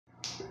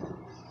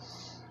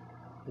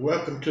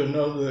Welcome to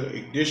another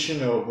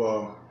edition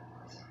of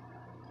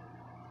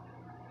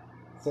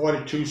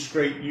 42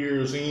 Straight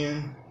Years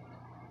In,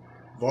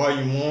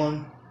 Volume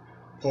 1,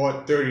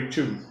 Part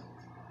 32.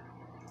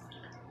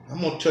 I'm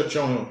going to touch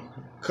on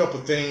a couple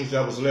things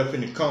that was left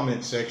in the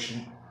comment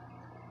section.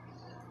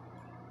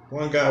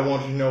 One guy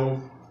wanted to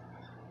know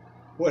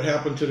what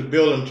happened to the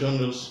building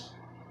tenders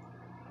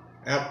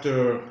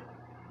after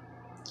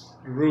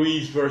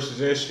Ruiz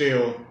versus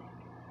Estelle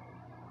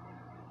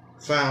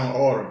final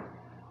order.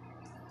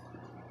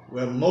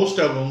 Well, most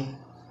of them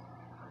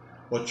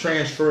were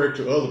transferred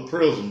to other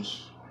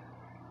prisons.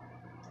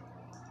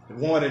 The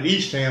one at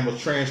Eastham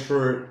was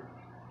transferred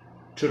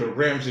to the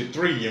Ramsey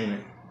 3 unit.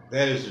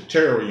 That is the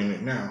terror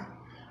unit now.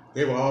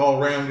 They were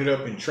all rounded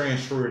up and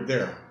transferred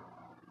there.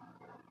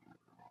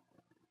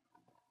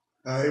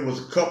 It was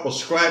a couple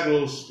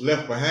stragglers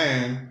left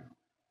behind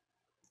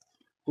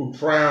who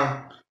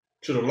prior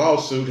to the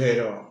lawsuit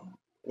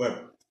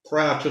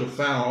prior to the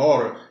final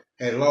order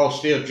had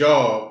lost their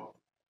job,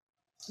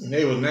 and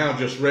they were now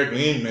just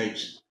regular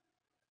inmates.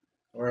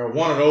 Well,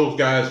 one of those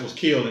guys was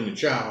killed in the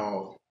chow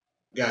hall.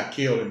 Got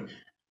killed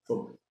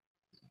for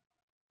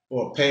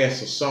a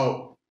past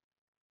assault.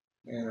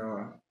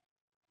 And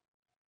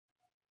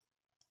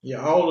yeah,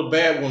 all the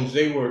bad ones,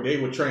 they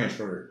were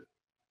transferred.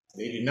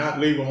 They did not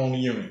leave them on the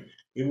unit.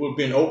 It would have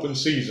been open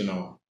season on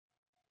them.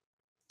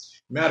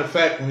 Matter of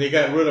fact, when they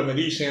got rid of them at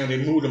Eastham,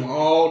 they moved them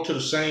all to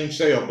the same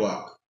cell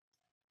block.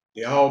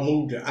 They all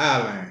moved to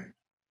I-Line.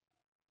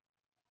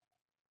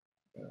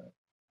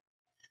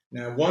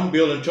 Now, one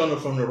building tunnel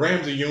from the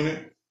Ramsey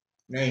unit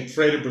named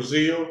Freddie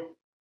Brazil,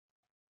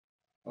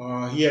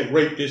 he had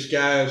raped this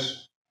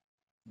guy's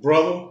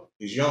brother,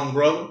 his young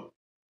brother.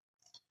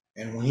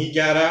 And when he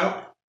got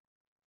out,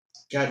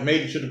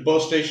 made it to the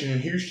bus station in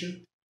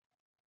Houston,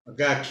 a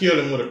guy killed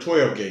him with a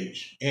 12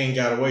 gauge and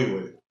got away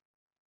with it.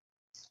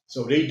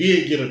 So they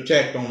did get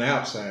attacked on the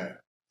outside.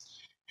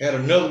 Had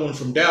another one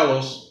from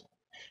Dallas.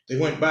 They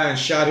went by and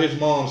shot his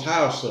mom's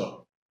house up.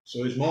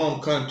 So his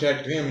mom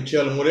contacted him and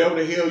told him, whatever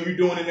the hell you're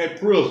doing in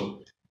that prison,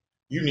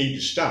 you need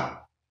to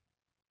stop.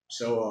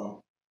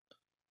 So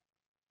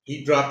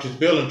he dropped his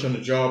building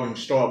tender job and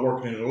started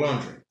working in the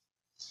laundry.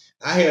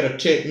 I had a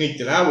technique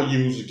that I would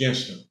use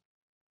against him.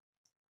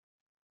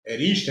 At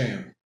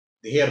Eastham,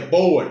 they had a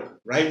board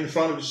right in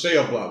front of the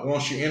cell block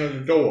once you enter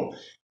the door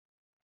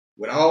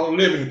with all the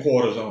living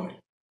quarters on it.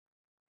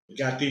 They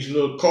got these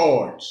little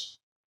cards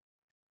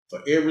for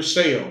every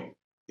cell.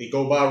 They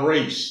go by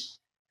race.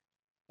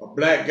 A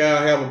black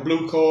guy have a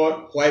blue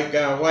card, white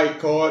guy white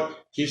card,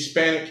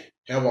 Hispanic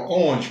have an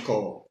orange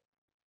card.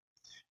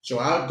 So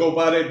I'd go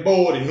by that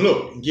board and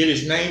look and get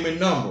his name and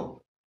number.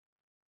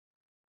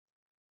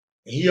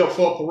 And he up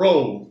for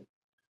parole.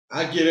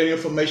 I'd get that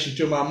information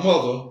to my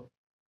mother,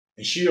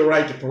 and she'll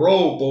write the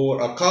parole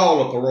board or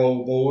call the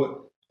parole board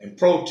and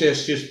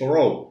protest his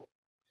parole.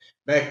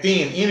 Back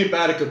then,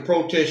 anybody could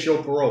protest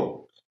your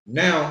parole.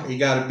 Now, it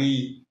got to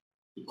be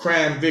the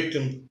crime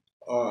victim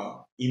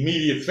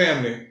immediate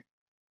family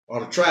or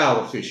the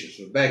trial officials.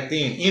 But back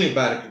then,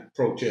 anybody could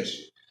protest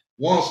it.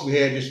 Once we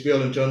had this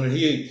building tender,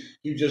 he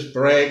was just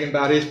bragging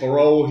about his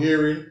parole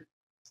hearing.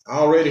 I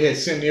already had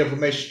sent the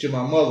information to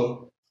my mother.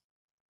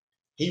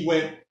 He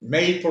went,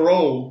 made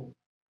parole,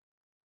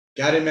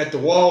 got him at the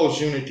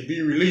Walls unit to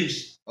be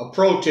released. A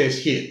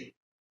protest hit.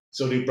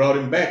 So they brought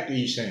him back to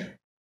Eastham.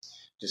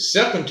 The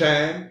second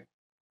time,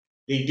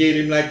 they did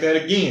him like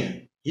that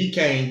again. He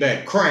came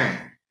back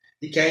crying.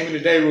 He came in the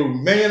day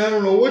room, man, I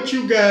don't know what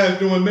you guys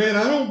doing, man.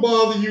 I don't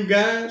bother you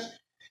guys.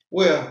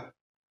 Well,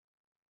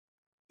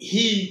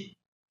 he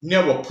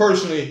never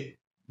personally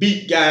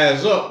beat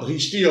guys up, but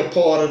he's still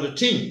part of the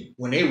team.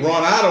 When they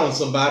run out on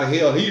somebody,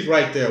 hell, he's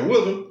right there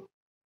with them.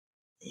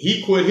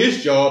 He quit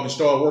his job and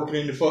started working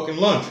in the fucking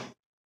laundry.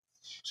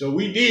 So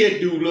we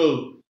did do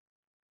little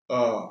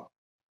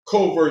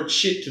covert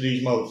shit to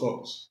these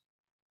motherfuckers.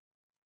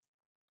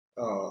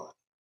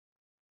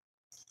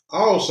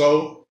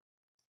 Also,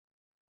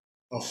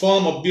 a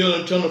former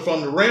building tender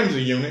from the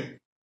Ramsey unit,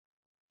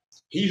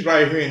 he's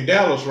right here in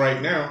Dallas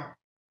right now.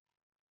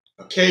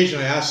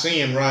 Occasionally I see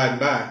him riding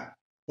by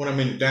when I'm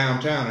in the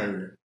downtown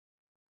area.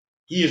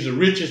 He is the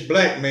richest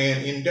black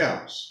man in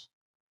Dallas,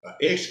 an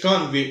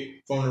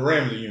ex-convict from the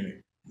Ramsey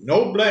unit.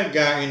 No black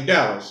guy in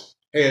Dallas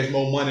has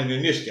more money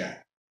than this guy.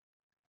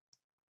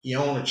 He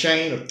owns a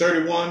chain of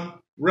 31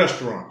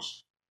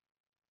 restaurants.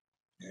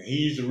 And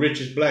he's the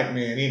richest black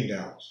man in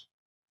Dallas.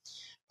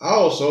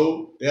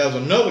 Also, there's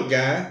another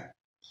guy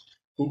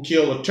who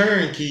killed a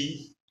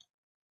turnkey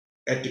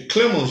at the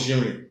Clemens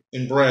unit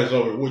in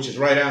Brazover, which is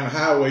right down the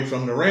highway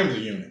from the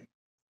Ramsey unit.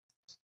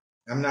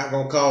 I'm not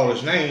going to call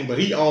his name, but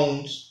he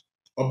owns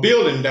a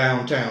building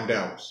downtown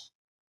Dallas.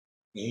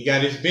 And he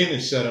got his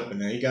business set up in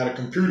there. He got a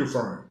computer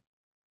firm.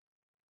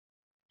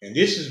 And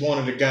this is one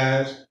of the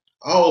guys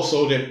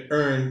also that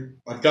earned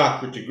a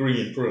doctorate degree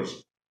in prison.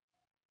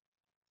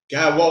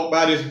 Guy walked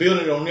by this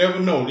building, don't never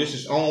know. This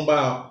is owned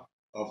by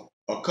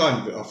a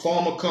convict, a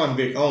former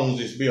convict owns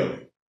this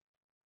building.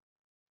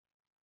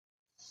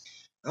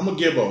 I'm going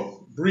to give a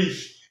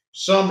brief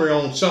summary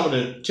on some of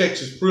the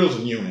Texas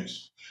prison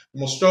units.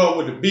 I'm going to start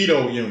with the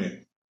Beto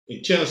unit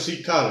in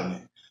Tennessee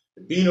Colony.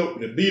 The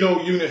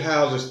Beto unit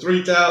houses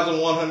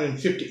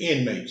 3,150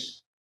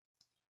 inmates,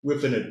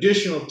 with an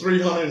additional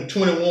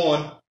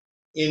 321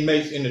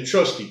 inmates in the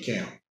trustee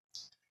camp.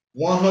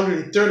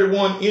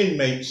 131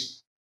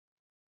 inmates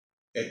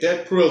at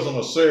that prison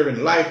are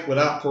serving life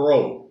without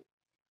parole.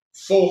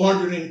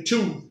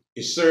 402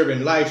 is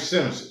serving life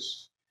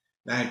sentences.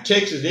 Now in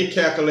Texas, they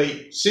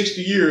calculate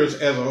 60 years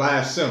as a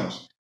life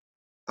sentence.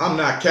 I'm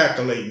not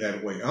calculating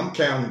that way. I'm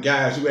counting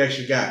guys who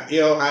actually got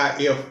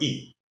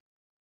LIFE.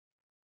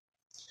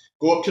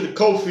 Go up to the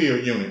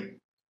Cofield unit.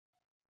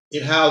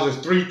 It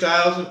houses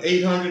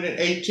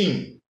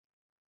 3,818,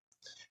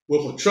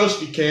 with a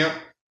trustee camp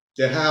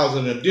that houses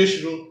an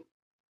additional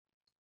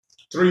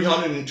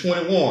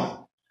 321.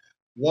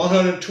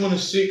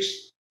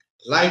 126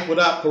 life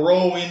without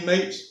parole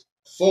inmates,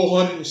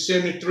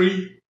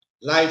 473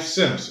 life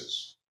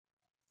sentences.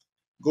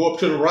 Go up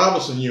to the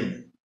Robertson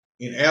unit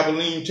in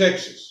Abilene,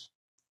 Texas.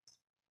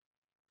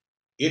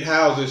 It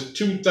houses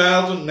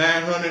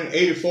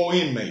 2,984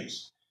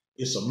 inmates.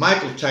 It's a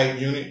Michael type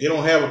unit. They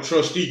don't have a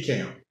trustee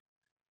camp.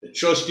 The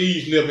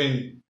trustees live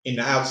in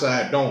the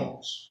outside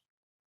dorms.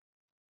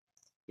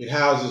 It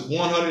houses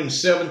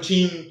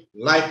 117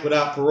 life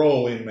without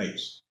parole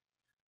inmates,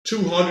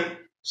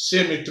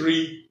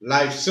 273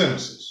 life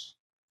sentences.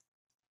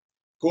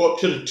 Go up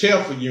to the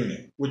Telford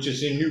unit, which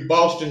is in New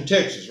Boston,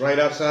 Texas, right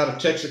outside of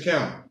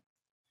Texarkana.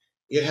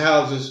 It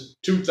houses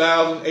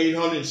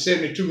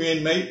 2,872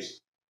 inmates,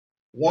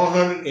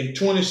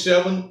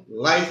 127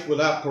 life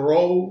without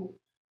parole,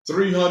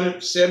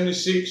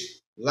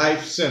 376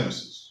 life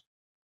sentences.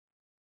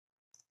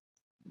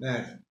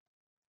 Now,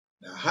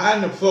 how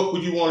in the fuck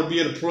would you want to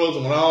be at a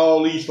prison with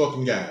all these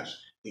fucking guys?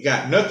 They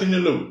got nothing to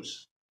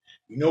lose.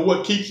 You know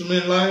what keeps them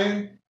in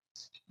line?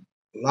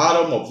 A lot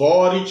of them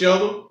avoid each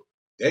other.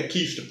 That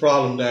keeps the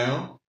problem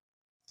down.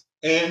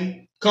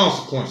 And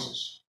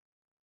consequences.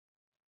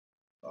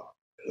 A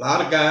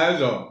lot of guys,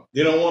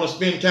 they don't want to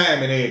spend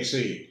time in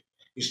ADC.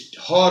 It's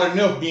hard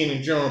enough being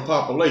in general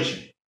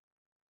population.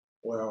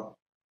 Well,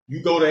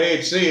 you go to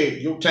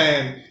ADC, your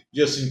time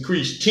just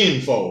increased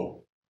tenfold.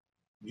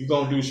 You're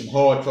going to do some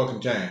hard fucking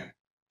time.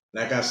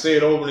 Like I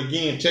said over and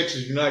again,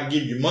 Texas do not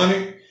give you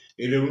money.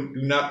 They do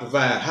not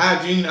provide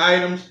hygiene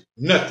items,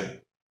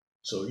 nothing.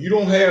 So you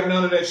don't have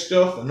none of that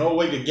stuff or no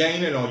way to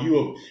gain it, or you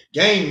a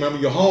gang member,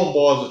 your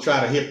homeboys will try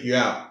to help you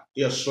out.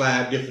 They'll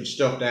slide different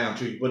stuff down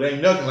to you. But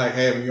ain't nothing like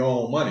having your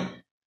own money.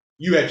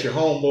 You at your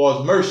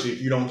homeboy's mercy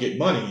if you don't get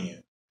money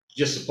in.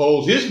 Just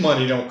suppose his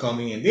money don't come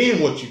in,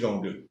 then what you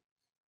gonna do?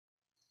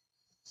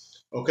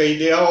 Okay,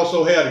 they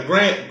also had a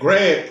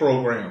grad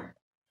program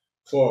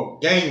for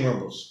gang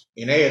members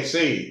in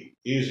ADC.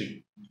 It is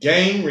a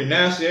gang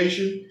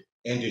renunciation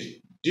and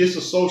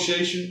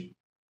disassociation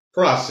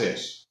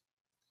process.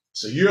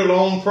 It's a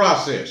year-long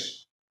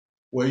process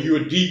where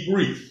you're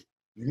debriefed.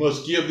 You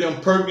must give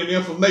them pertinent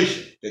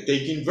information that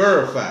they can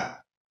verify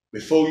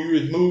before you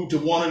is moved to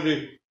one of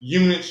the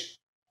units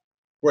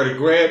where the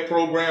grad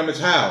program is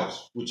housed,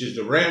 which is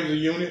the Ramsey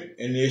unit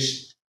and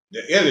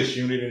the Ellis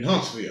unit in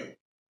Huntsville.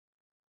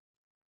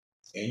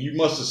 And you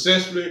must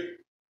successfully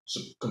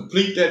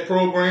complete that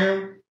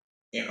program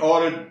in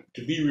order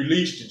to be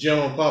released to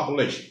general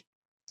population.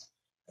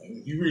 And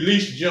when you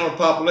release the general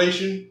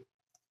population,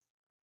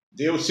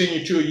 they will send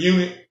you to a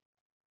unit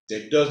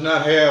that does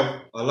not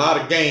have a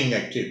lot of gang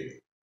activity.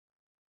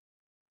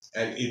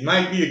 And it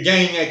might be a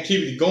gang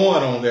activity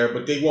going on there,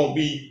 but they won't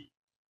be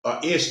a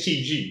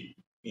STG.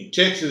 In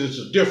Texas, it's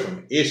a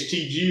different.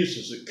 STG is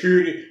a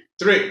security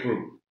threat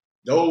group.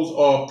 Those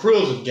are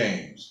prison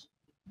gangs.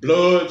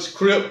 Bloods,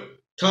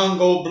 Crip,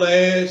 Congo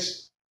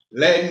Blast,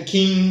 Latin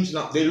Kings.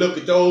 They look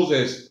at those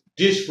as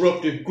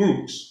disruptive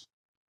groups.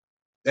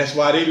 That's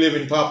why they live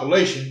in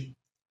population,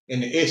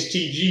 and the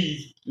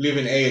STGs live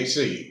in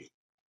ADC.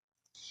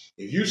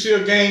 If you see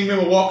a gang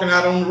member walking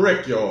out on the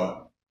rec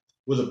yard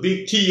with a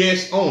big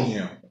TS on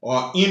him,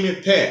 or Emmy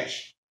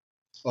patch,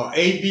 or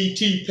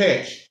ABT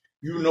patch,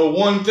 you know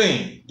one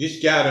thing: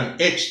 this guy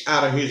done X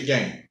out of his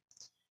gang.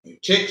 In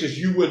Texas,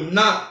 you would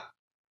not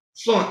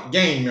flaunt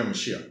gang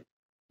membership.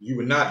 You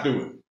would not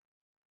do it.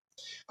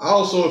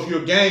 Also, if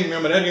you're a gang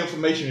member, that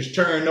information is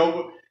turned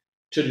over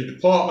to the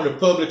Department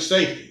of Public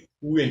Safety,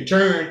 who in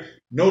turn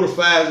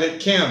notifies that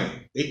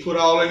county. They put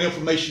all that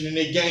information in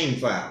their gang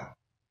file.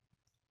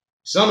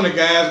 Some of the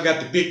guys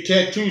got the big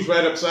tattoos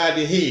right upside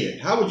their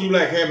head. How would you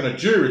like having a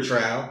jury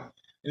trial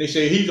and they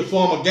say he's a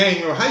former gang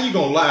member? How you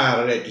gonna lie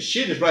out of that? The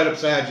shit is right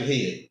upside your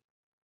head.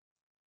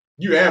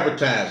 You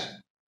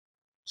advertising.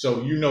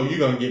 So you know you're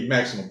gonna get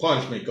maximum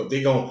punishment because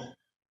they're gonna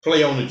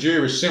play on the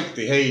jury's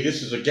sympathy. Hey,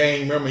 this is a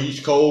gang member,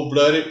 he's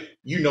cold-blooded.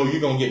 You know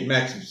you're gonna get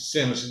maximum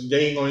sentence.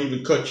 They ain't gonna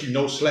even cut you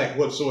no slack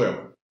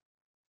whatsoever.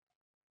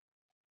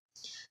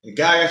 The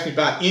guy asked me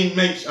about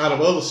inmates out of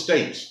other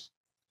states.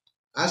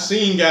 I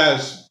seen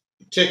guys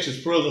in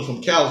Texas prison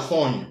from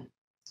California.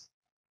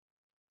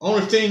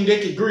 Only thing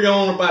they can agree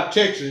on about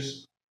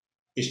Texas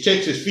is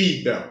Texas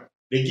feed better.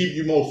 They give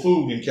you more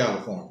food in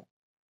California.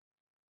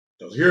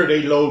 Because here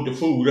they load the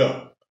food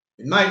up.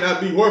 It might not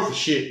be worth a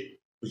shit,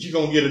 but you're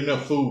going to get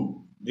enough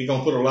food. They're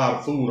going to put a lot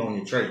of food on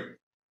your tray.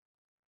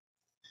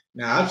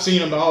 Now, I've seen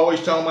them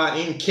always talking about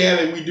in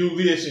Cali, we do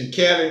this. In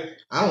Cali,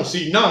 I don't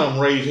see none of them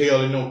raise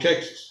hell in no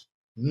Texas.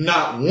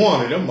 Not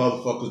one of them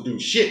motherfuckers do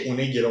shit when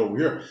they get over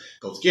here.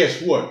 Because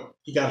guess what?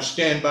 He got to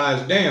stand by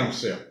his damn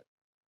self.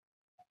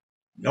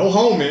 No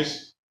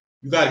homies.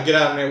 You got to get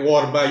out in that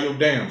water by your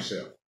damn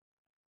self.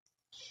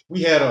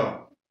 We had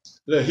a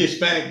little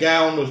Hispanic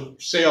guy on the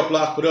cell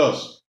block with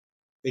us.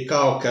 They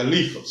called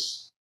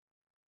Califas.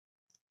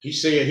 He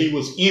said he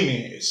was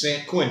Emmy at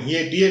San Quentin. He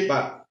had did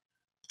about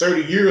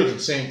 30 years in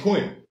San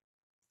Quentin.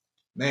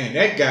 Man,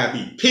 that guy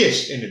be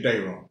pissed in the day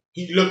room.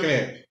 He looking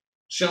at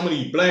some of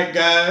these black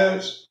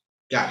guys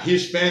got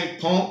Hispanic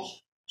punks.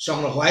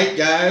 Some of the white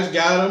guys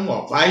got them,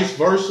 or vice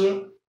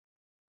versa.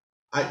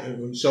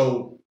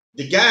 So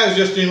the guys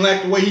just didn't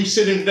like the way he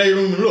sit in the day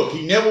room and look.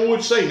 He never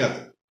would say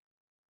nothing.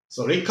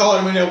 So they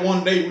called him in there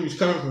one day when he was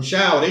coming from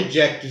shower. They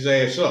jacked his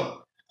ass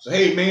up. So,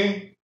 hey,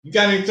 man, you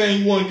got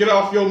anything you want to get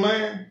off your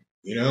mind?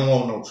 You don't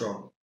want no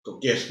trouble. So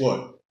guess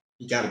what?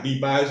 He got to be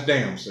by his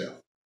damn self.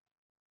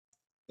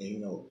 And, you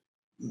know,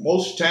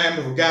 most of the time,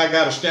 if a guy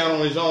got to stand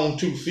on his own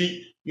 2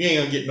 feet, you ain't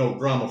going to get no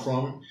drama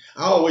from him.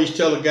 I always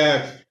tell a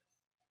guy,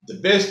 the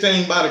best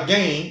thing about a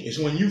game is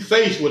when you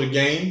face with a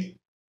game,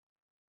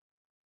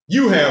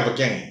 you have a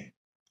game.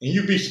 And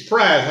you'd be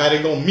surprised how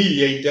they're going to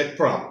mediate that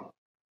problem.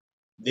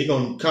 They're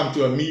going to come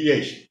to a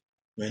mediation.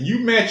 When you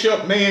match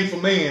up man for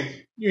man,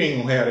 you ain't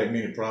going to have that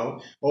many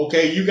problems.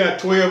 Okay, you got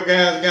 12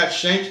 guys got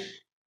shanks.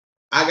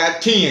 I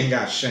got 10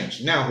 got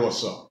shanks. Now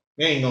what's up?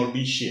 There ain't going to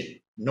be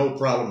shit. No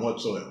problem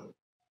whatsoever.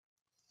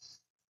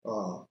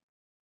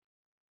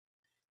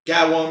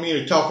 Guy wanted me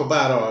to talk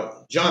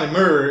about Johnny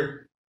Murray.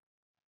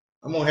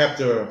 I'm going to have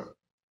to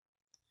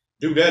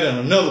do that in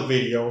another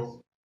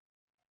video.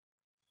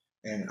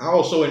 And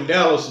also in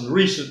Dallas, in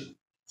recent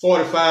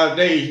 45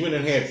 days, we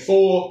done had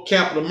 4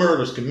 capital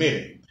murders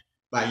committed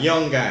by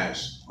young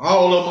guys.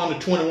 All of them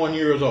under 21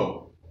 years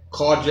old.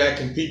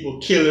 Carjacking people,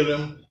 killing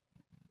them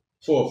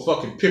for a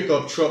fucking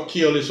pickup truck.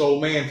 Killed this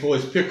old man for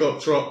his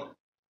pickup truck.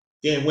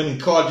 Then went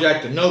and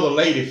carjacked another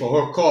lady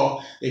for her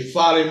car. They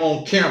followed him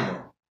on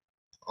camera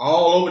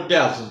all over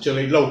Dallas until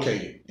they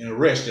located and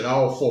arrested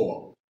all 4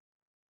 of them.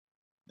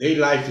 Their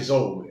life is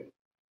over with.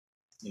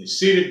 In the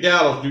city of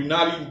Dallas, do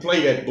not even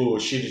play that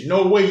bullshit. There's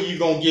no way you're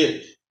going to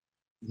get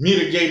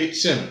mitigated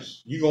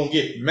sentence. You're going to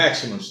get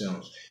maximum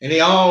sentence. And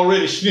they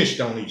already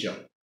snitched on each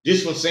other.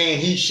 This one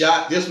saying he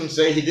shot, this one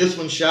saying this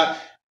one shot.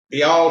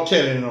 They all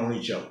telling it on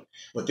each other.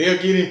 But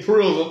they'll get in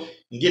prison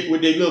and get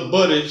with their little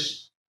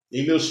buddies,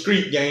 their little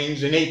street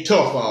gangs, and they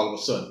tough all of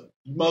a sudden.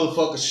 You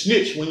motherfuckers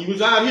snitch when you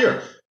was out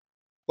here.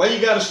 Why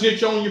you got to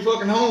snitch on your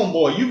fucking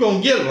homeboy? You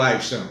going to get a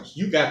life sentence.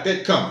 You got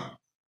that coming.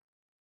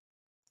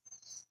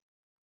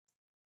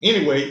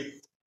 Anyway,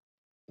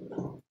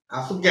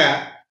 I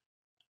forgot.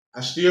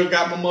 I still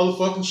got my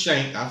motherfucking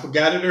shank. I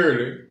forgot it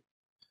earlier.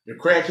 The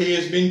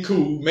crackhead's been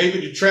cool.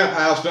 Maybe the trap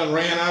house done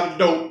ran out of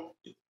dope.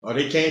 Or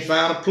they can't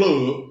find a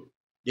plug.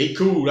 They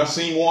cool. I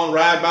seen one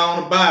ride by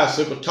on a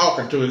bicycle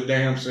talking to his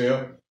damn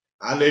self.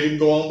 I let him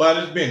go on about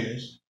his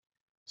business.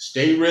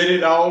 Stay ready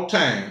at all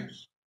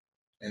times.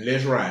 And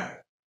let's ride.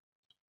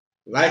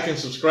 Like and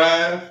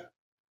subscribe.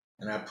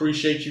 And I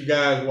appreciate you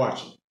guys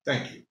watching.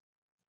 Thank you.